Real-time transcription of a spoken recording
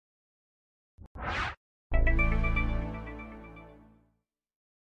Hello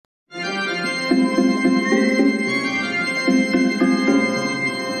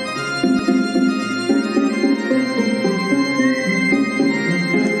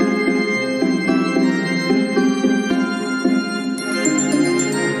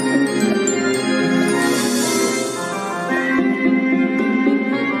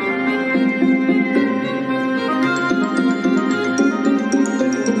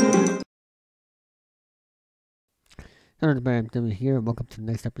everybody, I'm Dylan here, and welcome to the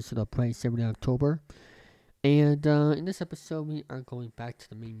next episode of Price every October. And in this episode, we are going back to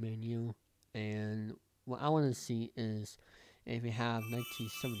the main menu, and what I want to see is if we have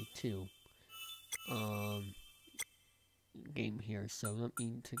 1972 game here. So let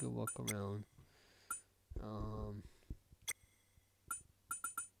me take a look around.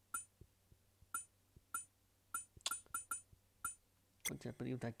 Which I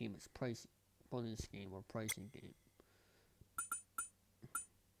believe that game is price bonus game or pricing game.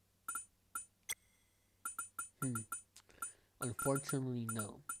 Unfortunately,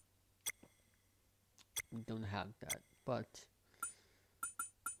 no. We don't have that, but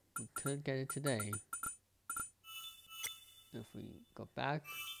we could get it today. If we go back,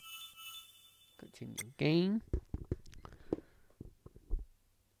 continue game,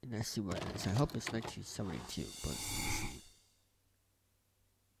 and let's see what it is. I hope it's 1972, but let's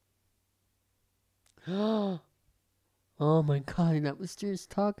see. Oh my god, and I was just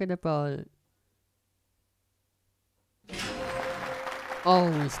talking about it. Oh,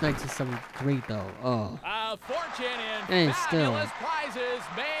 it's 1973 though. Oh. A fortune in fabulous prizes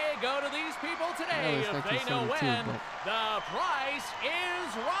may go to these people today if they know when the price is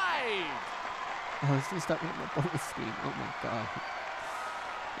right. Oh, it's just starting with my bonus scheme. Oh my god.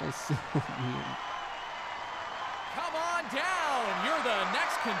 That's so weird. Come on down. You're the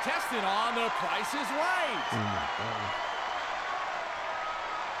next contestant on The Price is Right. Oh my god.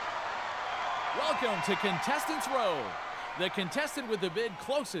 Welcome to Contestants Row. The contestant with the bid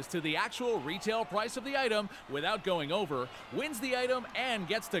closest to the actual retail price of the item without going over wins the item and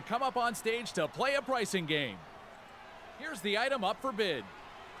gets to come up on stage to play a pricing game. Here's the item up for bid.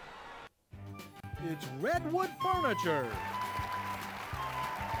 It's Redwood Furniture.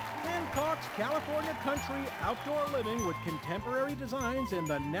 Hancock's California Country outdoor living with contemporary designs in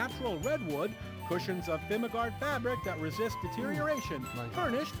the natural redwood, cushions of Fimigard fabric that resist deterioration,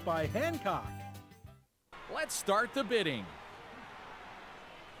 furnished by Hancock. Let's start the bidding.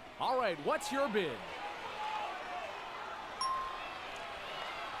 All right, what's your bid?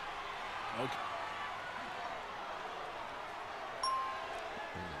 Okay.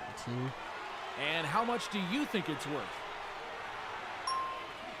 And how much do you think it's worth?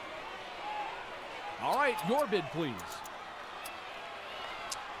 All right, your bid, please.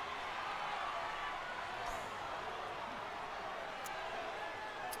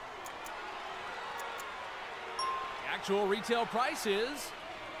 Actual retail price is...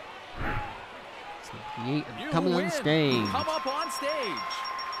 Coming on stage. Come up on stage.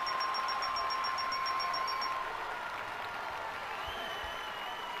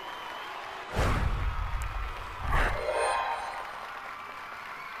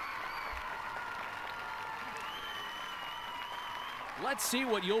 Let's see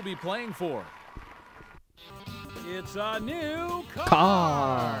what you'll be playing for. It's a new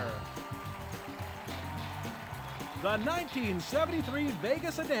car. The 1973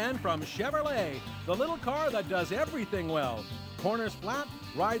 Vega sedan from Chevrolet. The little car that does everything well. Corners flat,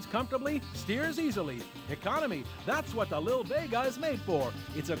 rides comfortably, steers easily. Economy, that's what the Lil Vega is made for.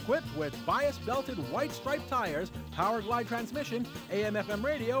 It's equipped with bias-belted white striped tires, power glide transmission, AM/FM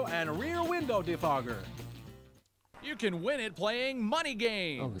radio, and rear window defogger. You can win it playing Money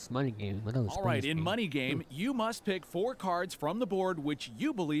Game. Oh, it's Money Game. All right, in Money Game, you must pick 4 cards from the board which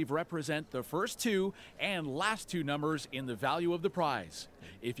you believe represent the first 2 and last 2 numbers in the value of the prize.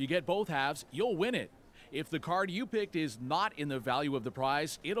 If you get both halves, you'll win it. If the card you picked is not in the value of the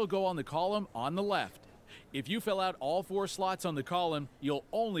prize, it'll go on the column on the left. If you fill out all 4 slots on the column, you'll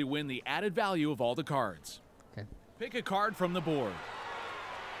only win the added value of all the cards. Okay. Pick a card from the board.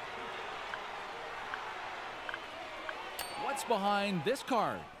 What's behind this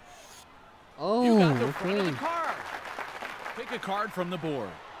card? Oh, you got the front of the card. Pick a card from the board.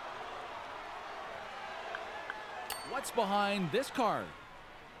 What's behind this card?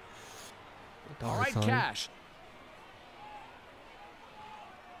 All right, cash.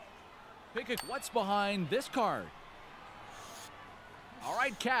 Pick a... What's behind this card? All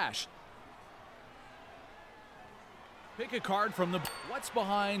right, cash. Pick a card from the... What's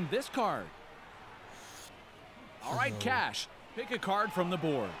behind this card? All right, cash. Pick a card from the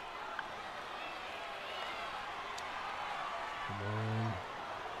board. on.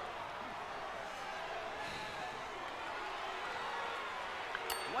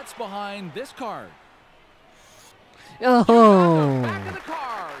 What's behind this card? Oh! Back of the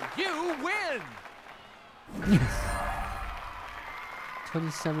car. You win. Yes.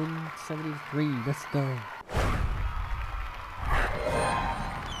 27-73. Let's go.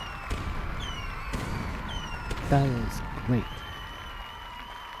 That is great.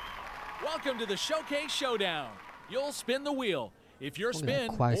 Welcome to the Showcase Showdown. You'll spin the wheel. If your Look at that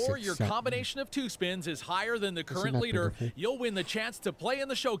spin classic or your set. combination of 2 spins is higher than the current that leader, beautiful? you'll win the chance to play in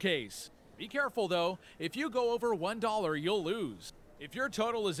the showcase. Be careful though, if you go over $1, you'll lose. If your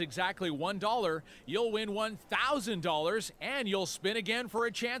total is exactly $1, you'll win $1,000 and you'll spin again for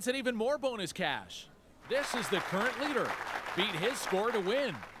a chance at even more bonus cash. This is the current leader. Beat his score to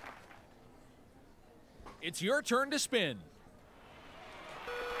win. It's your turn to spin.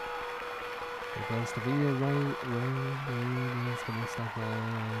 There goes the video right. It's gonna stop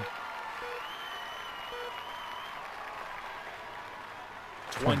right.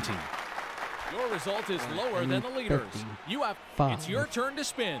 20. Your result is lower than the leaders. You have. It's your turn to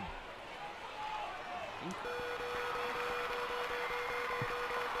spin.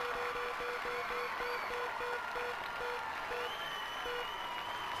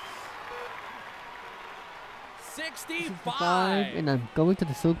 $65. And I'm going to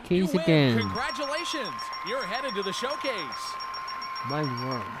the You showcase win. again. Congratulations. You're headed to the showcase. My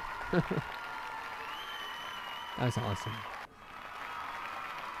word. That's awesome.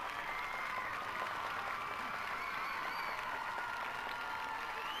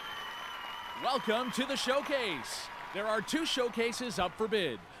 Welcome to the showcase. There are 2 showcases up for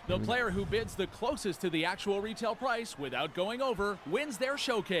bid. The player who bids the closest to the actual retail price without going over wins their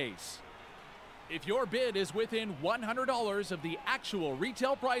showcase. If your bid is within $100 of the actual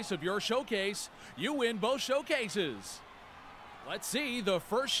retail price of your showcase, you win both showcases. Let's see the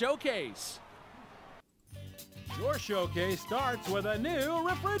first showcase. Your showcase starts with a new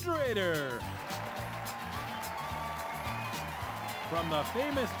refrigerator. From the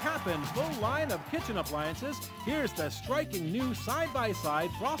famous Tappan full line of kitchen appliances, here's the striking new side-by-side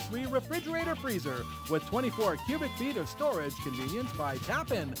frost-free refrigerator freezer with 24 cubic feet of storage convenience by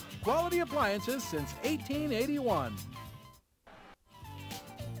Tappan. Quality appliances since 1881.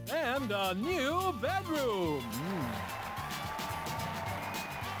 And a new bedroom.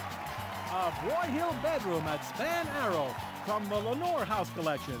 A Broyhill bedroom at Span Arrow from the Lenore House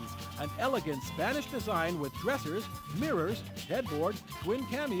Collections. An elegant Spanish design with dressers, mirrors, headboard, twin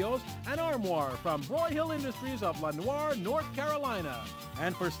cameos, and armoire from Broyhill Industries of Lenoir, North Carolina.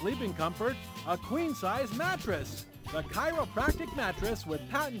 And for sleeping comfort, a queen-size mattress. The chiropractic mattress with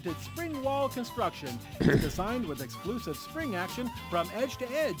patented spring wall construction is designed with exclusive spring action from edge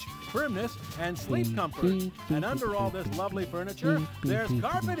to edge, firmness, and sleep comfort. And under all this lovely furniture, there's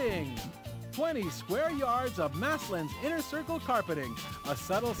carpeting. 20 square yards of Maslin's inner circle carpeting, a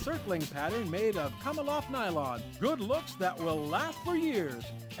subtle circling pattern made of come-aloft nylon. Good looks that will last for years.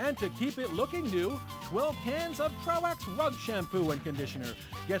 And to keep it looking new, 12 cans of Trowax Rug Shampoo and Conditioner.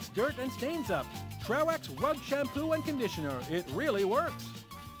 Gets dirt and stains up. Trowax Rug Shampoo and Conditioner. It really works.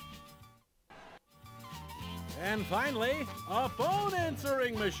 And finally, a phone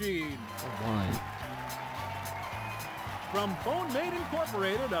answering machine. Oh my. From Phone Mate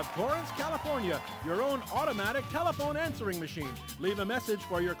Incorporated of Torrance, California, your own automatic telephone answering machine. Leave a message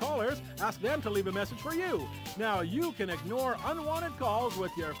for your callers, ask them to leave a message for you. Now you can ignore unwanted calls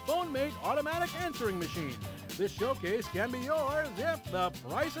with your Phone Mate automatic answering machine. This showcase can be yours if the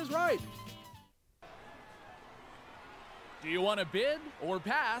price is right. Do you want to bid or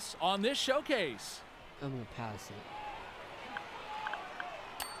pass on this showcase? I'm gonna pass it.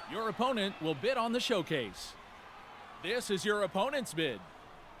 Your opponent will bid on the showcase. This is your opponent's bid.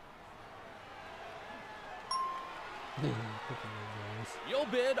 You'll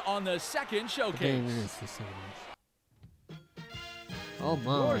bid on the second showcase. Oh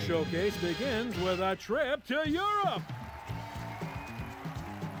my. Your showcase begins with a trip to Europe.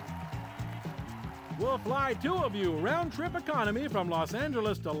 We'll fly 2 of you round-trip economy from Los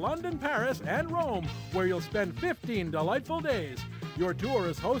Angeles to London, Paris, and Rome, where you'll spend 15 delightful days. Your tour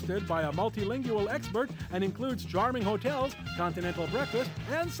is hosted by a multilingual expert and includes charming hotels, continental breakfast,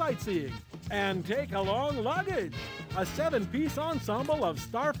 and sightseeing. And take along luggage, a 7-piece ensemble of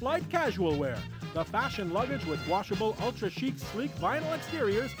Starflight casual wear. The fashion luggage with washable, ultra-chic, sleek vinyl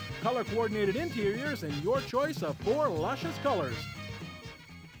exteriors, color-coordinated interiors, and your choice of 4 luscious colors.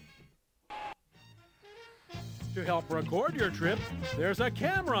 To help record your trip, there's a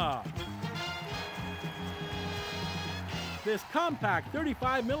camera. This compact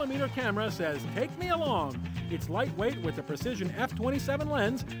 35mm camera says, "Take me along." It's lightweight with a precision f/27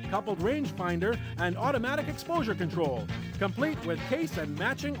 lens, coupled rangefinder, and automatic exposure control, complete with case and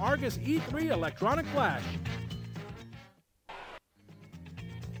matching Argus E3 electronic flash.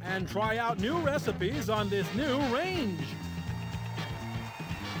 And try out new recipes on this new range.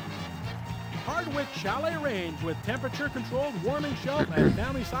 Hardwick Chalet Range with temperature-controlled warming shelf and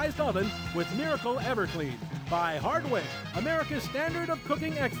family-sized oven with Miracle Everclean. By Hardwick, America's standard of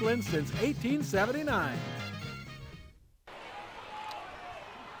cooking excellence since 1879.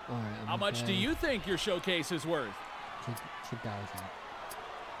 All right, How much do you think your showcase is worth? 2,000.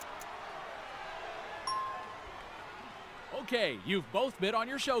 Okay, you've both bid on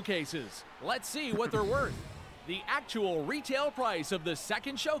your showcases. Let's see what they're worth. The actual retail price of the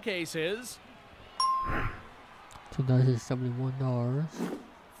second showcase is $2,071.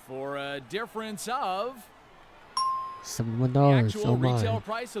 for a difference of $71. the actual Oh my. retail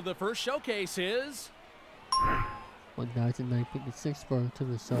price of the first showcase is $1,956 for to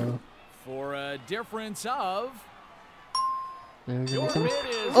the so. for a difference of There your goes. bid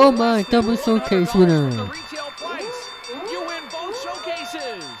is Oh my, less than double showcase $100 winner. for the retail price. You win both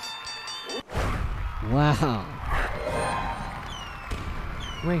showcases. Wow.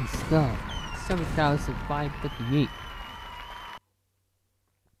 Great stuff. 7,558.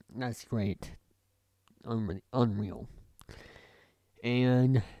 That's great. Unreal.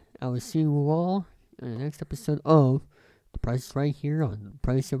 And I will see you all in the next episode of The Price is Right here on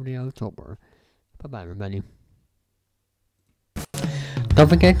Price Every October. Bye-bye, everybody. Don't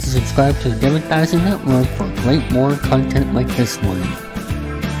forget to subscribe to the Devin Network for great more content like this one.